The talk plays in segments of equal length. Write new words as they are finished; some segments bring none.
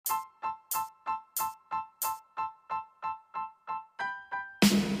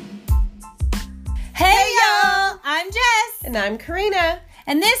And I'm Karina.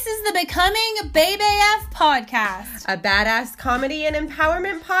 And this is the Becoming Babe AF podcast. A badass comedy and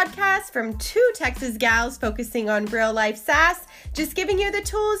empowerment podcast from two Texas gals focusing on real life sass, just giving you the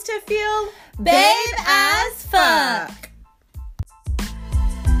tools to feel babe as fuck.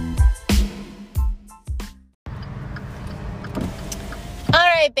 All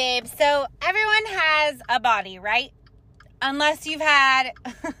right, babe. So everyone has a body, right? Unless you've had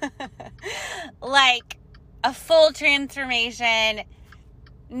like a full transformation,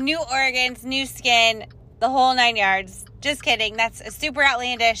 new organs, new skin, the whole 9 yards. Just kidding. That's a super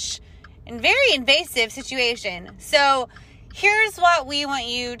outlandish and very invasive situation. So here's what we want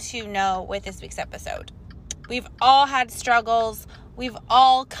you to know with this week's episode. We've all had struggles. We've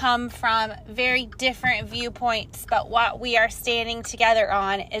all come from very different viewpoints, but what we are standing together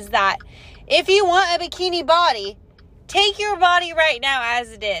on is that if you want a bikini body, take your body right now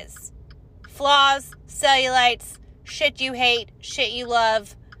as it is. Flaws, cellulites, shit you hate, shit you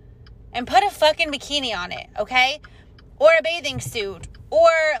love, and put a fucking bikini on it, okay? Or a bathing suit, or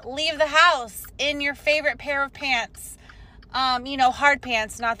leave the house in your favorite pair of pants. Hard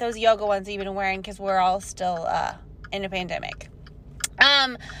pants, not those yoga ones you've been wearing because we're all still in a pandemic.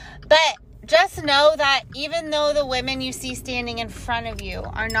 But just know that even though the women you see standing in front of you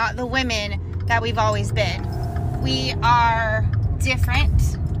are not the women that we've always been, we are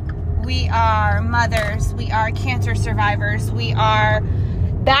different. We are mothers. We are cancer survivors. We are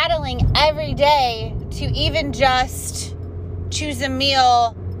battling every day to even just choose a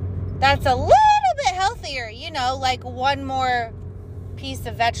meal that's a little bit healthier, like one more piece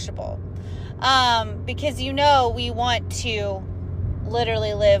of vegetable. Because we want to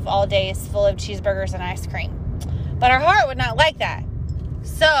literally live all days full of cheeseburgers and ice cream. But our heart would not like that.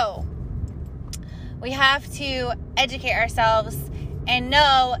 So we have to educate ourselves and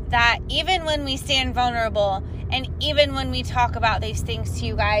know that even when we stand vulnerable and even when we talk about these things to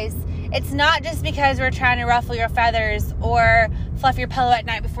you guys, it's not just because we're trying to ruffle your feathers or fluff your pillow at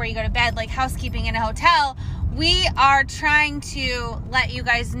night before you go to bed like housekeeping in a hotel. We are trying to let you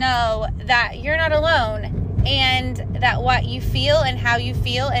guys know that you're not alone and that what you feel and how you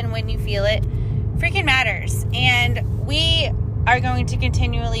feel and when you feel it freaking matters. And we are going to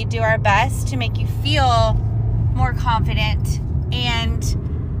continually do our best to make you feel more confident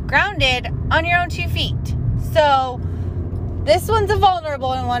and grounded on your own 2 feet. So this one's a vulnerable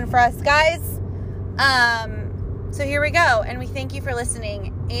one for us, guys. So here we go. And we thank you for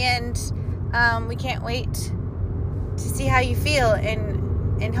listening. And we can't wait to see how you feel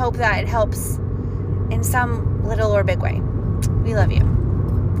and hope that it helps in some little or big way. We love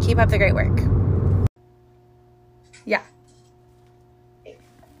you. Keep up the great work. Yeah.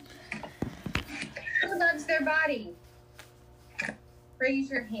 Who loves their body?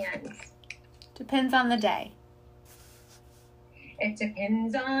 Raise your hands. Depends on the day. It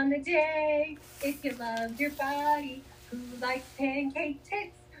depends on the day. If you love your body, who likes pancake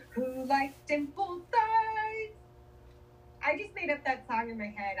tits? Who likes dimpled thighs? I just made up that song in my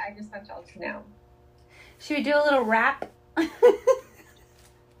head. I just want y'all to know. Should we do a little rap?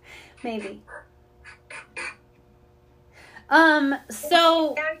 Maybe.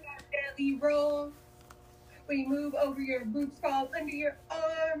 So Belly roll. When you move over, your boobs fall under your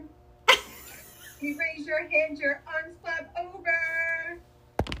arm. You raise your hands, your arms flap over.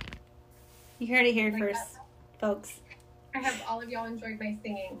 You heard it here first, folks. I hope all of y'all enjoyed my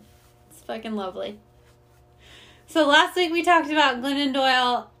singing. It's fucking lovely. So last week we talked about Glennon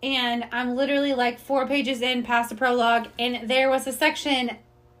Doyle, and I'm literally like 4 pages in past the prologue, and there was a section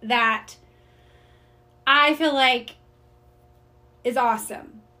that I feel like is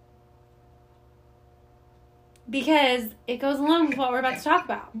awesome. Because it goes along with what we're about to talk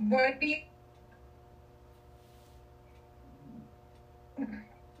about.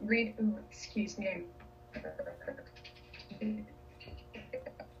 Read, excuse me.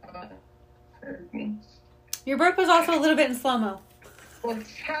 Your burp was also a little bit in slow-mo. Well,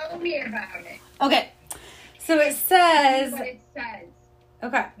 tell me about it. Okay. So it says... What it says.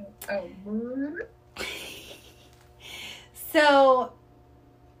 Okay. Oh. So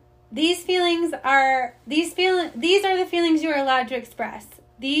these are the feelings you are allowed to express.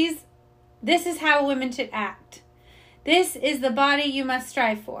 This is how women should act. This is the body you must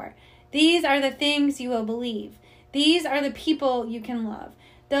strive for. These are the things you will believe. These are the people you can love.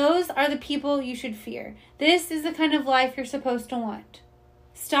 Those are the people you should fear. This is the kind of life you're supposed to want.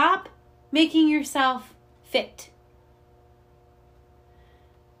 Stop making yourself fit.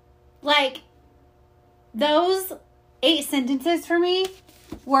 Like, those 8 sentences for me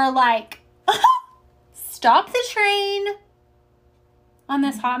were like, stop the train on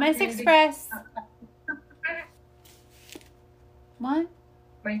this Hot Mess Express. What?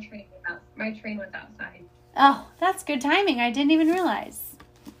 My train was outside. Oh, that's good timing. I didn't even realize.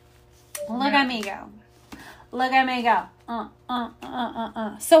 Look at me go. Look at me go.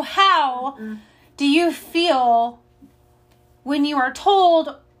 So how do you feel when you are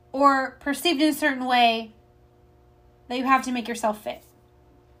told or perceived in a certain way that you have to make yourself fit?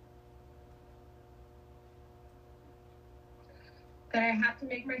 That I have to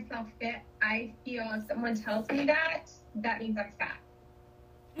make myself fit. I feel if someone tells me that, that means I'm fat.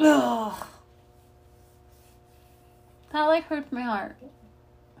 Ugh. That like hurts my heart.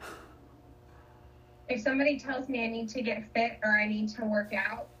 If somebody tells me I need to get fit or I need to work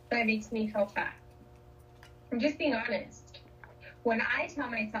out, that makes me feel fat. I'm just being honest. When I tell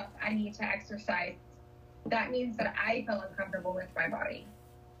myself I need to exercise, that means that I feel uncomfortable with my body.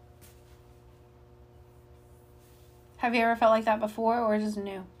 Have you ever felt like that before, or is this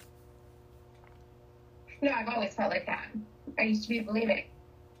new? No, I've always felt like that. I used to be bulimic.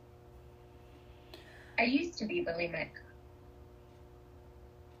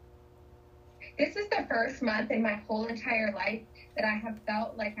 This is the first month in my whole entire life that I have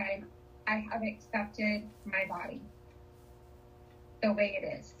felt like I have accepted my body the way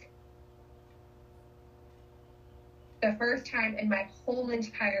it is. The first time in my whole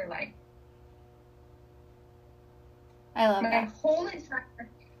entire life. I love my that. whole entire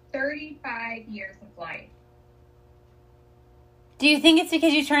 35 years of life. Do you think it's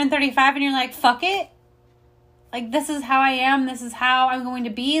because you turned 35 and you're like, fuck it? Like, this is how I am. This is how I'm going to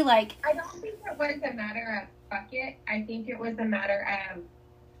be. Like, I don't think it was a matter of fuck it. I think it was a matter of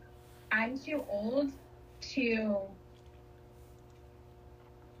I'm too old to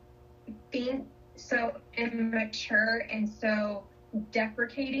being so immature and so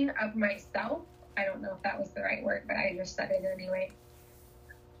deprecating of myself. I don't know if that was the right word, but I just said it anyway.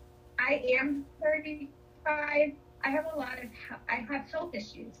 I am 35. I have health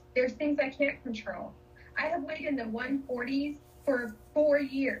issues. There's things I can't control. I have weighed in the 140s for 4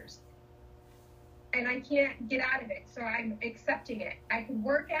 years. And I can't get out of it. So I'm accepting it. I could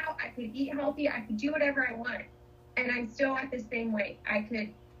work out. I could eat healthy. I could do whatever I want. And I'm still at the same weight.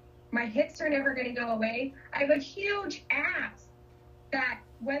 My hips are never going to go away. I have a huge ass that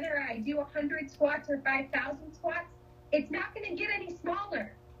whether I do 100 squats or 5,000 squats, it's not going to get any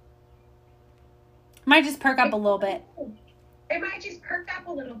smaller. Might just perk up a little bit. It might just perk up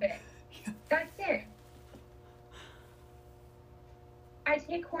a little bit. That's it. I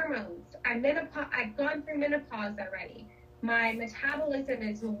take hormones. I've gone through menopause already. My metabolism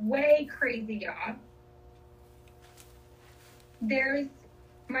is way crazy, y'all.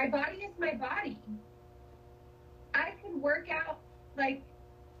 My body is my body. I could work out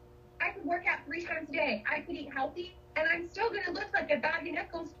 3 times a day. I could eat healthy, and I'm still going to look like a bag of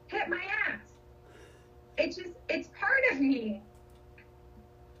nickels hit my ass. It's part of me.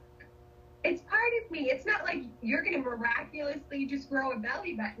 It's part of me. It's not like you're going to miraculously just grow a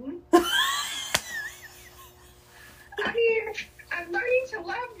belly button. I mean, I'm learning to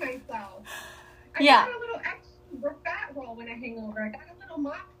love myself. I got a little extra fat roll when I hang over. I got a little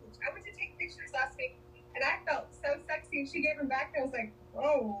mop. I went to take pictures last week, and I felt so sexy, and she gave them back, and I was like,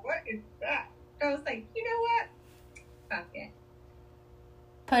 whoa, what is that? I was like, you know what? Fuck it.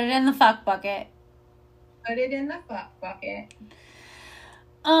 Put it in the fuck bucket. Put it in the fuck bucket.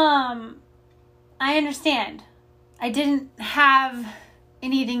 I understand. I didn't have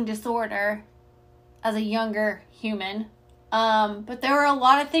an eating disorder as a younger human. But there were a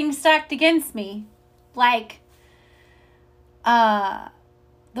lot of things stacked against me. Like, the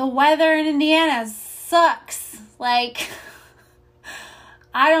weather in Indiana sucks. Like,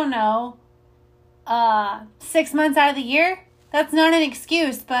 I don't know. 6 months out of the year, that's not an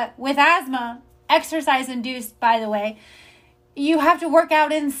excuse. But with asthma, exercise induced, by the way, you have to work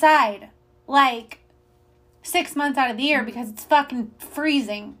out inside. Like, 6 months out of the year because it's fucking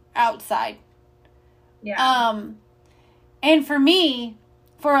freezing outside. Yeah. And for me,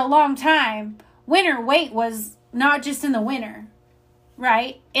 for a long time, winter weight was not just in the winter,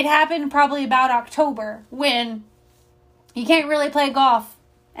 right? It happened probably about October when you can't really play golf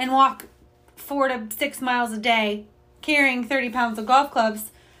and walk 4 to 6 miles a day carrying 30 pounds of golf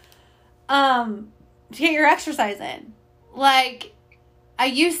clubs to get your exercise in. Like, I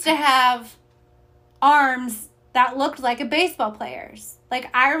used to have arms that looked like a baseball player's. Like,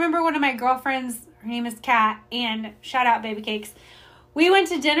 I remember one of my girlfriends, her name is Kat, and shout out Baby Cakes. We went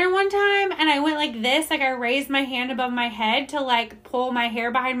to dinner one time, and I went like this, like I raised my hand above my head to like pull my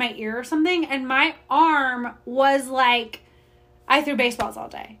hair behind my ear or something, and my arm was like, I threw baseballs all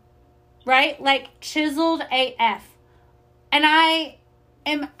day, right? Like chiseled AF. And I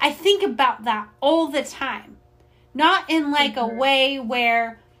think about that all the time Not in like a way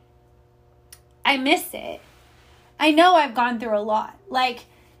where I miss it. I know I've gone through a lot. Like,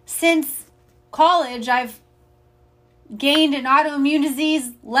 since college, I've gained an autoimmune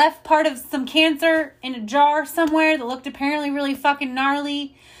disease, left part of some cancer in a jar somewhere that looked apparently really fucking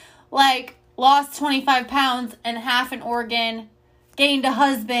gnarly. Like, lost 25 pounds and half an organ, gained a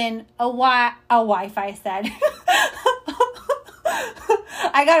husband, a wife, I said.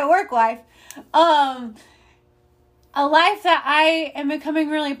 I got a work wife. A life that I am becoming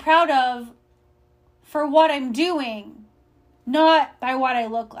really proud of for what I'm doing, not by what I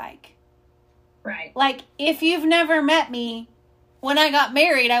look like. Right. Like, if you've never met me, when I got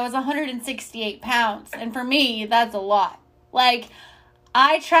married, I was 168 pounds. And for me, that's a lot. Like,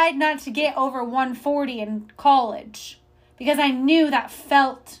 I tried not to get over 140 in college because I knew that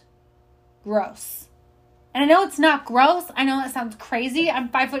felt gross. And I know it's not gross. I know that sounds crazy. I'm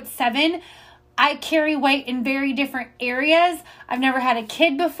 5'7". I carry weight in very different areas. I've never had a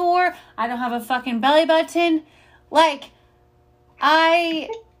kid before. I don't have a fucking belly button. Like, I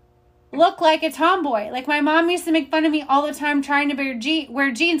look like a tomboy. Like, my mom used to make fun of me all the time trying to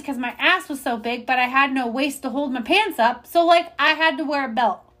wear jeans because my ass was so big, but I had no waist to hold my pants up. So, like, I had to wear a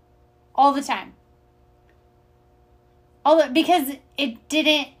belt all the time. Because it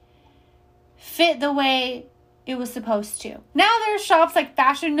didn't fit the way it was supposed to. Now there's shops like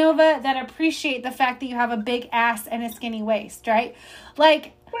Fashion Nova that appreciate the fact that you have a big ass and a skinny waist, right?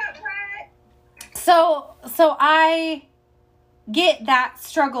 Like, so I get that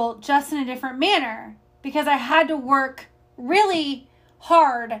struggle just in a different manner because I had to work really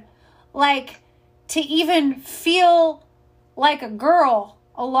hard, like, to even feel like a girl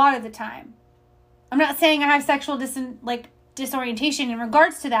a lot of the time. I'm not saying I have sexual disorientation in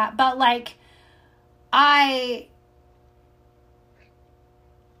regards to that, but, like, I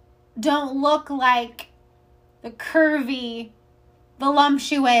don't look like the curvy,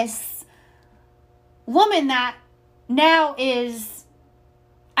 voluptuous woman that now is,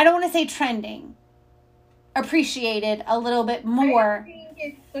 I don't want to say trending, appreciated a little bit more. I don't think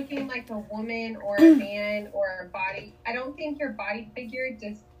it's looking like a woman or a man or a body. I don't think your body figure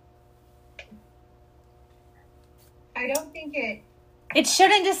I don't think it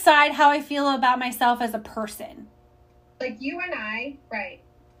shouldn't decide how I feel about myself as a person. Like, you and I, right,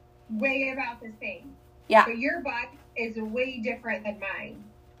 way about the same. Yeah. But your body is way different than mine.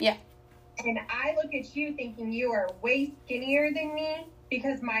 Yeah. And I look at you thinking you are way skinnier than me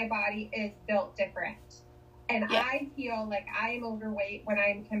because my body is built different. And yeah. I feel like I am overweight when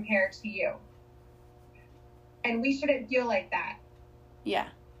I'm compared to you. And we shouldn't feel like that. Yeah.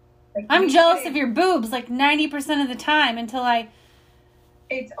 Like, I'm jealous of your boobs like 90% of the time until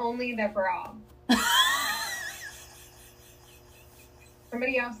It's only the bra.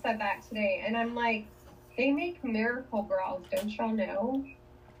 Somebody else said that today, and I'm like, they make miracle bras, don't y'all know?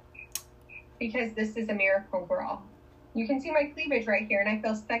 Because this is a miracle bra. You can see my cleavage right here, and I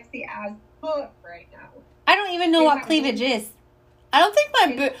feel sexy as fuck right now. I don't even know what cleavage is. I don't think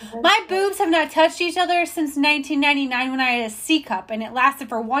my boobs have not touched each other since 1999 when I had a C cup, and it lasted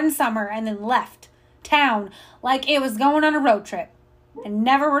for one summer and then left town like it was going on a road trip and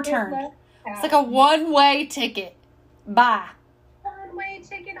never returned. It's like a one-way ticket. Bye. One-way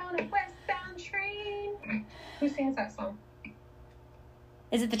ticket on a westbound train. Who sings that song?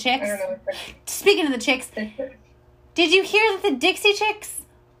 Is it the Chicks? I don't know. Speaking of the Chicks, did you hear that the Dixie Chicks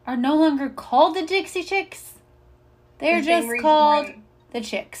are no longer called the Dixie Chicks? They're just called the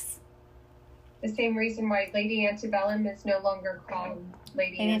Chicks. The same reason why Lady Antebellum is no longer called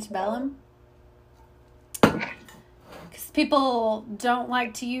Lady Antebellum. Because people don't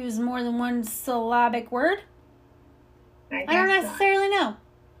like to use more than one syllabic word? I don't necessarily know.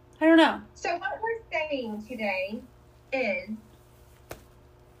 I don't know. So what we're saying today is,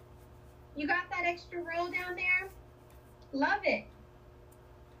 you got that extra roll down there? Love it.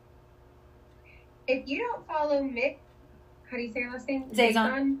 If you don't follow Mick, how do you say her last name?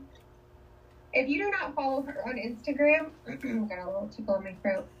 Zazon. If you do not follow her on Instagram, got a little tickle in my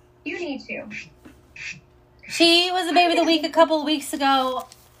throat. You need to. She was a baby of the week a couple of weeks ago,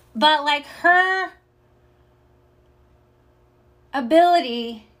 but like her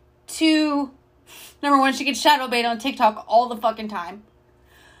ability to, number one, she could shadow bait on TikTok all the fucking time.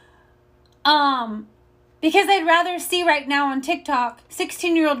 Because I'd rather see right now on TikTok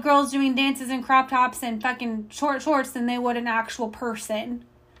 16-year-old girls doing dances in crop tops and fucking short shorts than they would an actual person.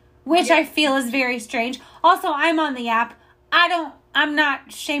 Which I feel is very strange. Also, I'm on the app. I'm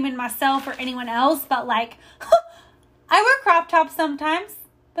not shaming myself or anyone else, but like, I wear crop tops sometimes.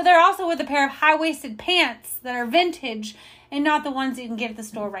 But they're also with a pair of high-waisted pants that are vintage and not the ones you can get at the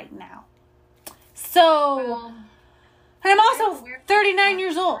store right now. So, And I'm also 39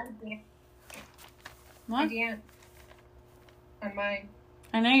 years old. What? I dance on mine.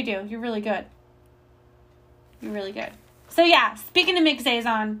 I know you do. You're really good. You're really good. So yeah, speaking of Mick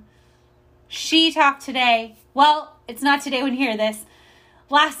Zazon, she talked today. Well, it's not today when you hear this.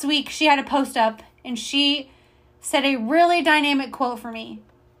 Last week, she had a post up, and she said a really dynamic quote for me.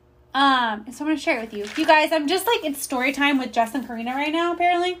 And so I'm going to share it with you. You guys, I'm just like, it's story time with Jess and Karina right now,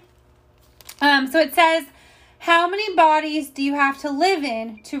 apparently. So it says, how many bodies do you have to live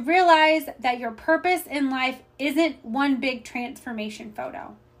in to realize that your purpose in life isn't one big transformation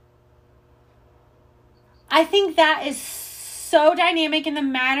photo? I think that is so dynamic in the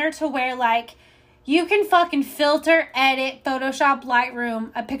manner to where, like, you can fucking filter, edit, Photoshop,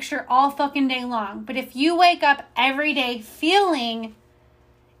 Lightroom, a picture all fucking day long. But if you wake up every day feeling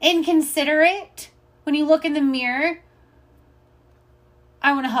inconsiderate when you look in the mirror,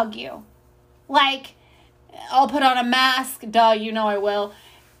 I want to hug you. Like, I'll put on a mask. Duh, you know I will.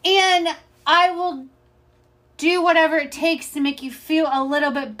 And I will do whatever it takes to make you feel a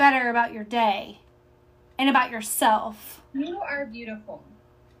little bit better about your day and about yourself. You are beautiful.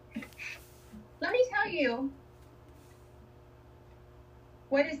 Let me tell you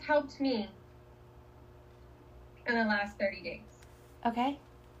what has helped me in the last 30 days. Okay.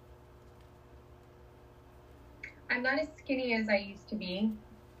 I'm not as skinny as I used to be.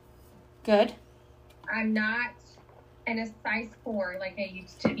 Good. I'm not in a size 4 like I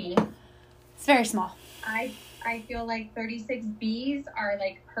used to be. It's very small. I feel like 36Bs are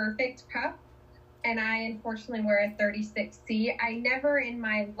like perfect cup. And I unfortunately wear a 36C. I never in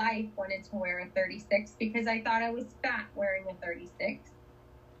my life wanted to wear a 36 because I thought I was fat wearing a 36.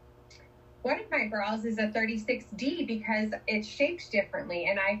 One of my bras is a 36D because it's shaped differently.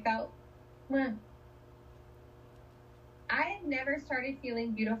 And I felt, I had never started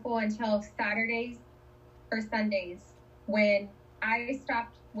feeling beautiful until Saturdays or Sundays when I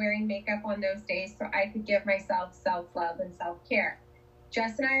stopped wearing makeup on those days so I could give myself self-love and self-care.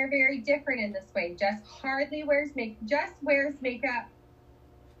 Jess and I are very different in this way. Jess hardly wears makeup. Jess wears makeup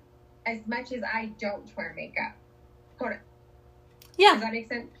as much as I don't wear makeup. Hold on. Yeah. Does that make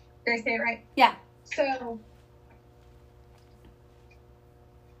sense? Did I say it right? Yeah. So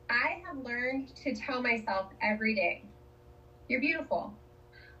I have learned to tell myself every day, you're beautiful.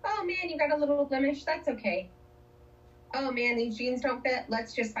 Oh man, you got a little blemish. That's okay. Oh man, these jeans don't fit.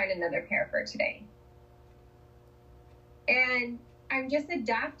 Let's just find another pair for today. And I'm just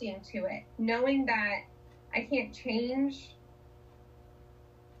adapting to it, knowing that I can't change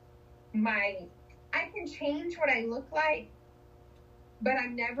I can change what I look like, but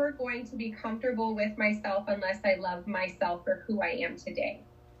I'm never going to be comfortable with myself unless I love myself for who I am today.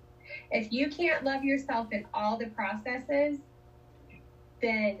 If you can't love yourself in all the processes,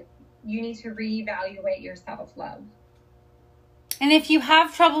 then you need to reevaluate your self-love. And if you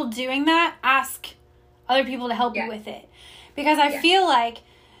have trouble doing that, ask other people to help you with it. Because I feel like,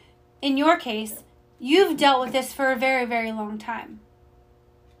 in your case, you've dealt with this for a very, very long time.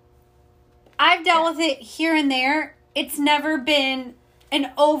 I've dealt with it here and there. It's never been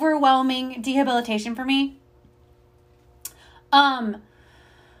an overwhelming debilitation for me. But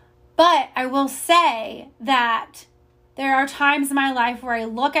I will say that there are times in my life where I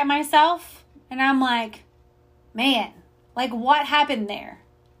look at myself and I'm like, man, like what happened there?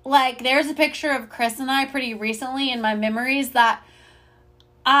 Like, there's a picture of Chris and I pretty recently in my memories that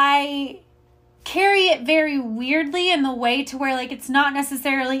I carry it very weirdly in the way to where, like, it's not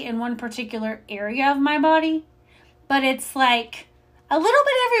necessarily in one particular area of my body, but it's, like, a little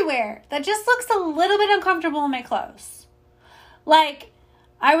bit everywhere that just looks a little bit uncomfortable in my clothes. Like,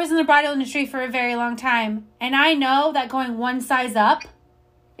 I was in the bridal industry for a very long time, and I know that going one size up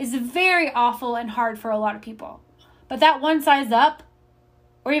is very awful and hard for a lot of people. But that one size up,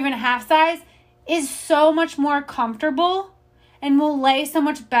 or even a half size, is so much more comfortable and will lay so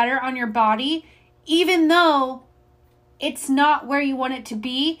much better on your body, even though it's not where you want it to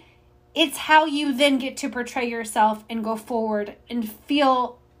be. It's how you then get to portray yourself and go forward and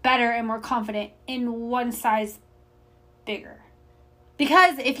feel better and more confident in one size bigger.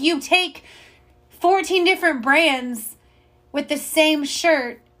 Because if you take 14 different brands with the same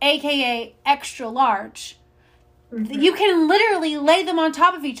shirt, aka extra large, you can literally lay them on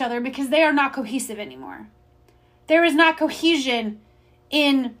top of each other because they are not cohesive anymore. There is not cohesion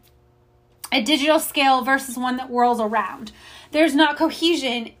in a digital scale versus one that whirls around. There's not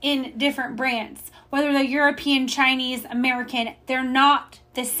cohesion in different brands. Whether they're European, Chinese, American, they're not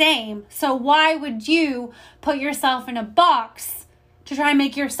the same. So why would you put yourself in a box to try and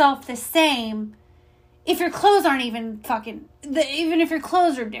make yourself the same if your clothes aren't even if your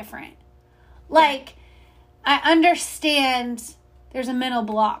clothes are different? Like, I understand there's a mental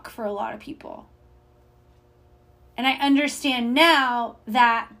block for a lot of people. And I understand now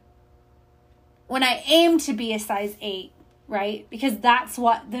that when I aim to be a size 8, right? Because that's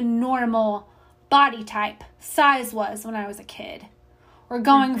what the normal body type size was when I was a kid. Or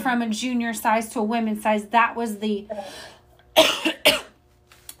going from a junior size to a women's size, that was the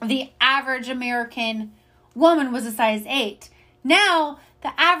the average American woman was a size 8. Now,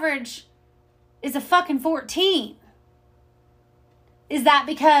 the average is a fucking 14. Is that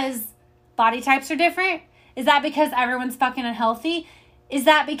because body types are different? Is that because everyone's fucking unhealthy? Is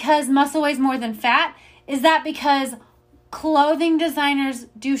that because muscle weighs more than fat? Is that because clothing designers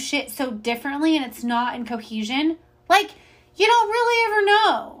do shit so differently and it's not in cohesion? Like, you don't really ever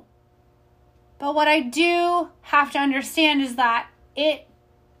know. But what I do have to understand is that it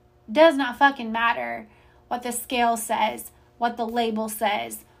does not fucking matter what the scale says, what the label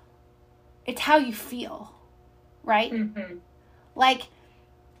says. It's how you feel, right? Mm-hmm. Like,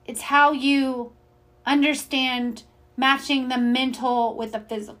 it's how you understand matching the mental with the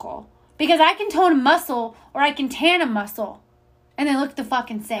physical. Because I can tone a muscle or I can tan a muscle and they look the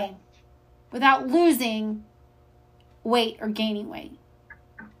fucking same without losing weight or gaining weight.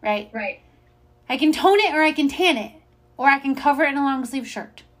 Right? Right. I can tone it or I can tan it. Or I can cover it in a long sleeve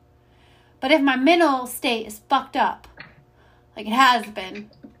shirt. But if my mental state is fucked up, like it has been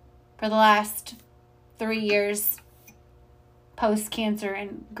for the last 3 years post-cancer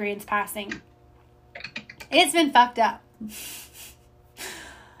and Grant's passing, it's been fucked up.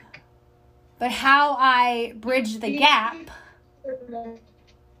 But how I bridge the gap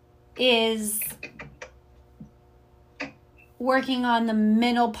is working on the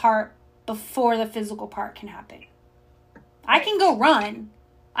mental part before the physical part can happen. I can go run.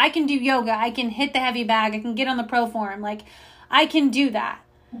 I can do yoga. I can hit the heavy bag. I can get on the pro form. Like, I can do that.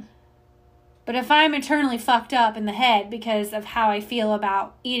 But if I'm eternally fucked up in the head because of how I feel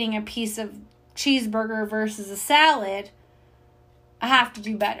about eating a piece of cheeseburger versus a salad, I have to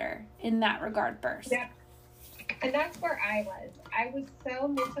do better in that regard first. Yeah. And that's where I was. I was so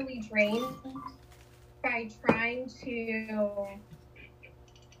mentally drained by trying to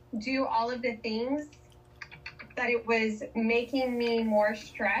do all of the things that it was making me more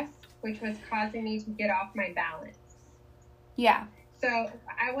stressed, which was causing me to get off my balance. Yeah. So if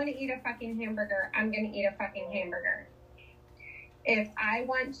I want to eat a fucking hamburger, I'm going to eat a fucking hamburger. If I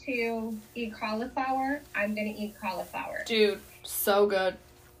want to eat cauliflower, I'm going to eat cauliflower. Dude, so good.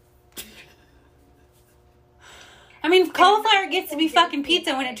 I mean, cauliflower gets to be fucking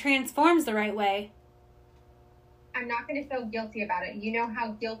pizza when it transforms the right way. I'm not going to feel guilty about it. You know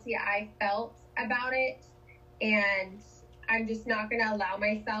how guilty I felt about it, and I'm just not going to allow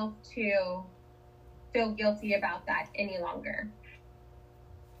myself to feel guilty about that any longer.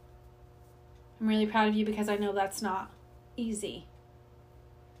 I'm really proud of you because I know that's not easy.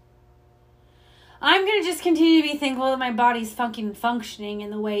 I'm going to just continue to be thankful that my body's functioning in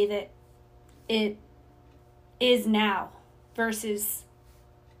the way that it is now versus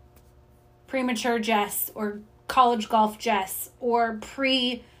premature Jess or college golf Jess or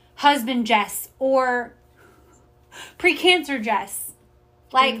pre-husband Jess or pre-cancer Jess.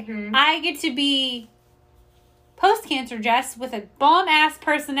 Like, I get to be post-cancer Jess with a bomb-ass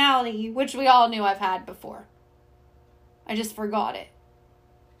personality, which we all knew I've had before. I just forgot it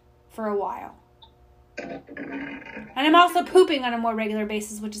for a while. And I'm also pooping on a more regular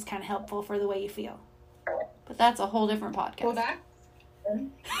basis, which is kind of helpful for the way you feel. But that's a whole different podcast. Well, that's...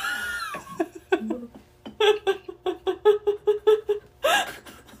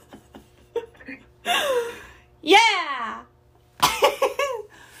 Yeah!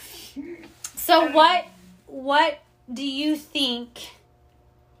 So what do you think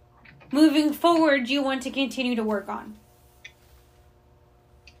moving forward you want to continue to work on?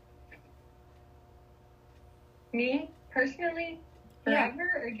 Me, personally,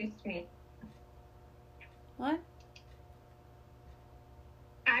 forever, or just me? What?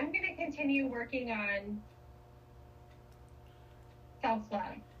 I'm going to continue working on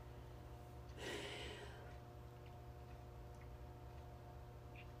self-love.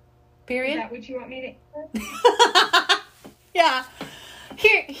 Period. Is that what you want me to? Yeah.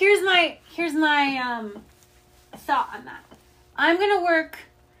 Here's my thought on that. I'm gonna work.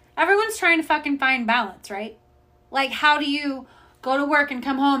 Everyone's trying to fucking find balance, right? Like, how do you go to work and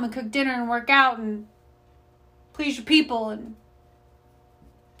come home and cook dinner and work out and please your people and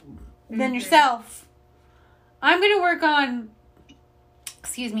then yourself? I'm gonna work on,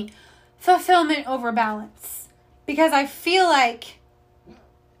 fulfillment over balance, because I feel like,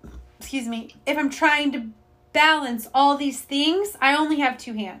 if I'm trying to balance all these things, I only have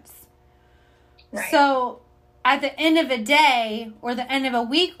 2 hands. Right. So at the end of a day or the end of a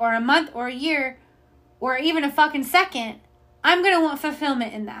week or a month or a year or even a fucking second, I'm going to want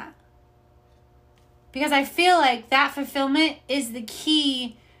fulfillment in that. Because I feel like that fulfillment is the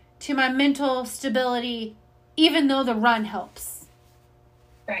key to my mental stability, even though the run helps.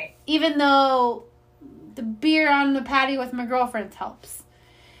 Right. Even though the beer on the patio with my girlfriends helps.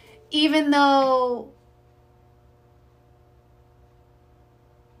 Even though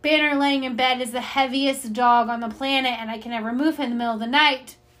Banner laying in bed is the heaviest dog on the planet and I can never move him in the middle of the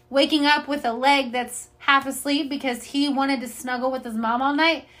night, waking up with a leg that's half asleep because he wanted to snuggle with his mom all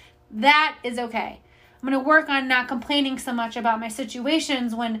night, that is okay. I'm going to work on not complaining so much about my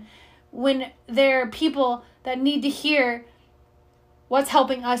situations when there are people that need to hear what's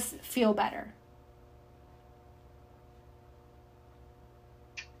helping us feel better.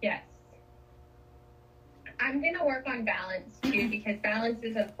 Yes. I'm going to work on balance too, because balance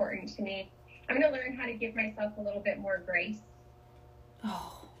is important to me. I'm going to learn how to give myself a little bit more grace.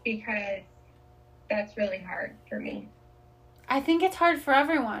 Oh. Because that's really hard for me. I think it's hard for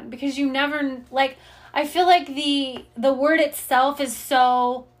everyone because you never, like, I feel like the word itself is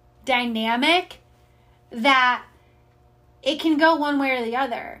so dynamic that it can go one way or the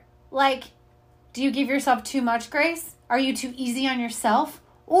other. Like, do you give yourself too much grace? Are you too easy on yourself?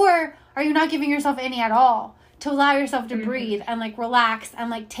 Or are you not giving yourself any at all to allow yourself to breathe and, like, relax and,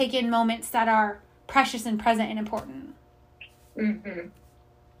 like, take in moments that are precious and present and important? Mm-hmm.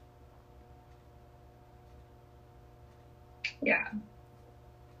 Yeah.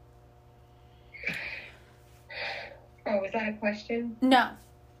 Oh, was that a question? No.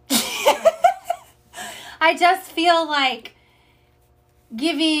 I just feel like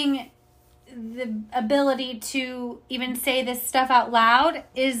giving the ability to even say this stuff out loud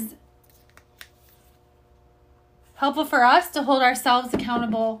is helpful for us to hold ourselves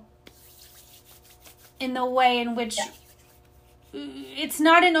accountable in the way in which it's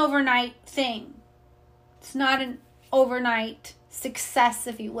not an overnight thing. It's not an overnight success,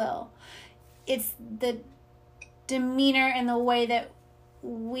 if you will. It's the demeanor and the way that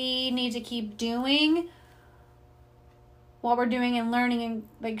we need to keep doing what we're doing and learning and,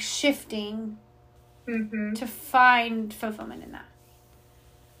 like, shifting to find fulfillment in that.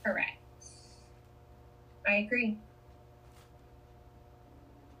 Correct. I agree.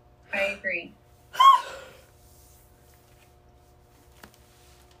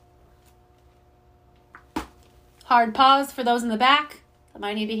 Hard pause for those in the back that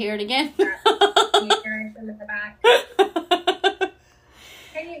might need to hear it again. Can you hear us in the back?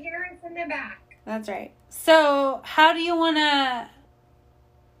 Can you hear us in the back? That's right. So, how do you want to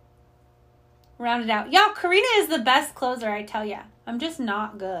round it out? Y'all, Karina is the best closer, I tell ya. I'm just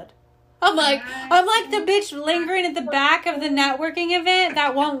not good. I'm like the bitch lingering at the back of the networking event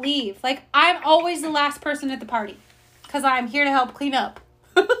that won't leave. Like, I'm always the last person at the party because I'm here to help clean up.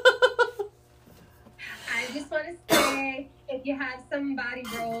 I just want to say, if you have some body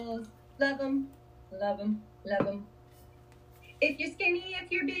rolls, love them, love them, love them. If you're skinny,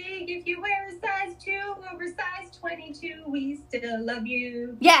 if you're big, if you wear a size 2 over size 22, we still love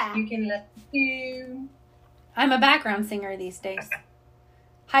you. Yeah. You can love you. I'm a background singer these days.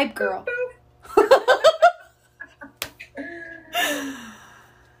 Hype girl.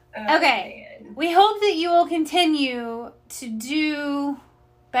 Okay. Man. We hope that you will continue to do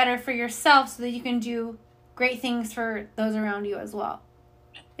better for yourself so that you can do great things for those around you as well.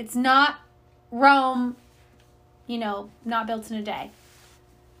 It's not Rome, not built in a day.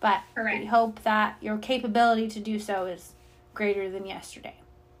 But Correct. We hope that your capability to do so is greater than yesterday.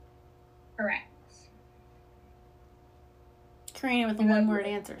 Correct. Karina with the one-word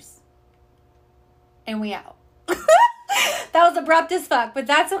answers. And we out. That was abrupt as fuck, but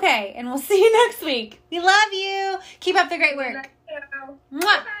that's okay. And we'll see you next week. We love you. Keep up the great work. Mwah.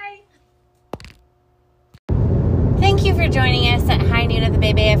 Bye. Thank you for joining us at High Noon at the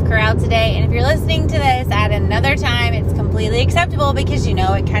Bay Bay of Corral today. And if you're listening to this at another time, it's completely acceptable because it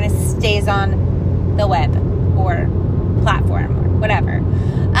kind of stays on the web or platform or whatever.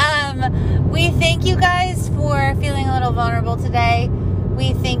 We thank you guys for feeling a little vulnerable today.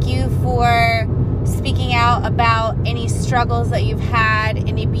 We thank you for speaking out about any struggles that you've had,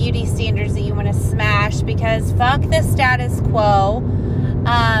 any beauty standards that you want to smash, because fuck the status quo.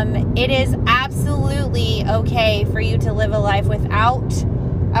 It is absolutely okay for you to live a life without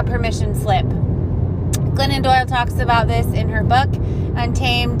a permission slip. Glennon Doyle talks about this in her book,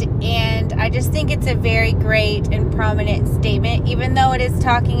 Untamed, and I just think it's a very great and prominent statement. Even though it is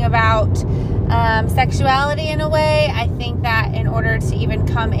talking about sexuality in a way, I think that in order to even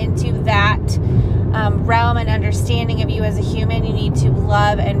come into that realm and understanding of you as a human, you need to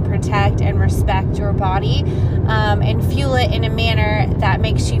love and protect and respect your body, and fuel it in a manner that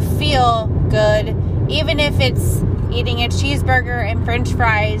makes you feel good, even if it's eating a cheeseburger and french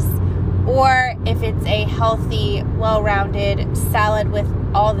fries, or if it's a healthy, well-rounded salad with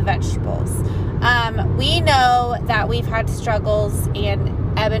all the vegetables. We know that we've had struggles and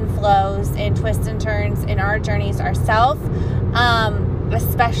ebb and flows and twists and turns in our journeys ourselves,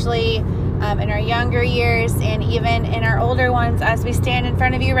 especially in our younger years and even in our older ones as we stand in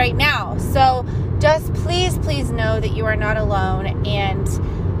front of you right now. So just please know that you are not alone, and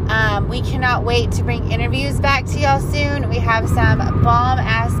we cannot wait to bring interviews back to y'all soon. We have some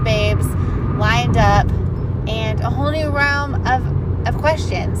bomb-ass babes lined up and a whole new realm of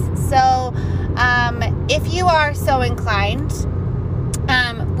questions. So if you are so inclined,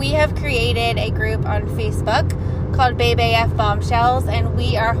 we have created a group on Facebook called Babe AF Bombshells, and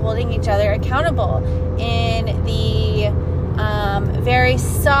we are holding each other accountable in the very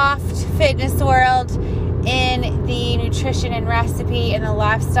soft fitness world, in the nutrition and recipe and the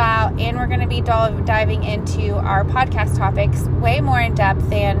lifestyle, and we're going to be diving into our podcast topics way more in depth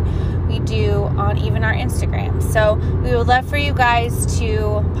than we do on even our Instagram. So we would love for you guys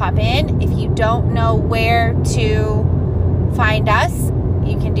to pop in. If you don't know where to find us,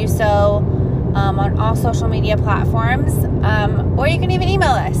 you can do so on all social media platforms, or you can even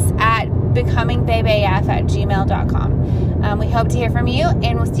email us at becomingbabeaf@gmail.com. We hope to hear from you,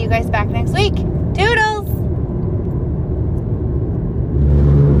 and we'll see you guys back next week. Toodles!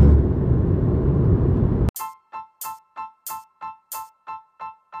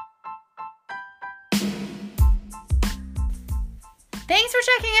 Thanks for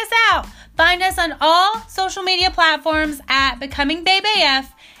checking us out. Find us on all social media platforms at Becoming Babe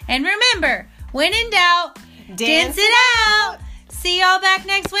AF. And remember, when in doubt, dance it out. See y'all back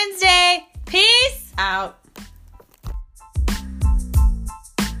next Wednesday.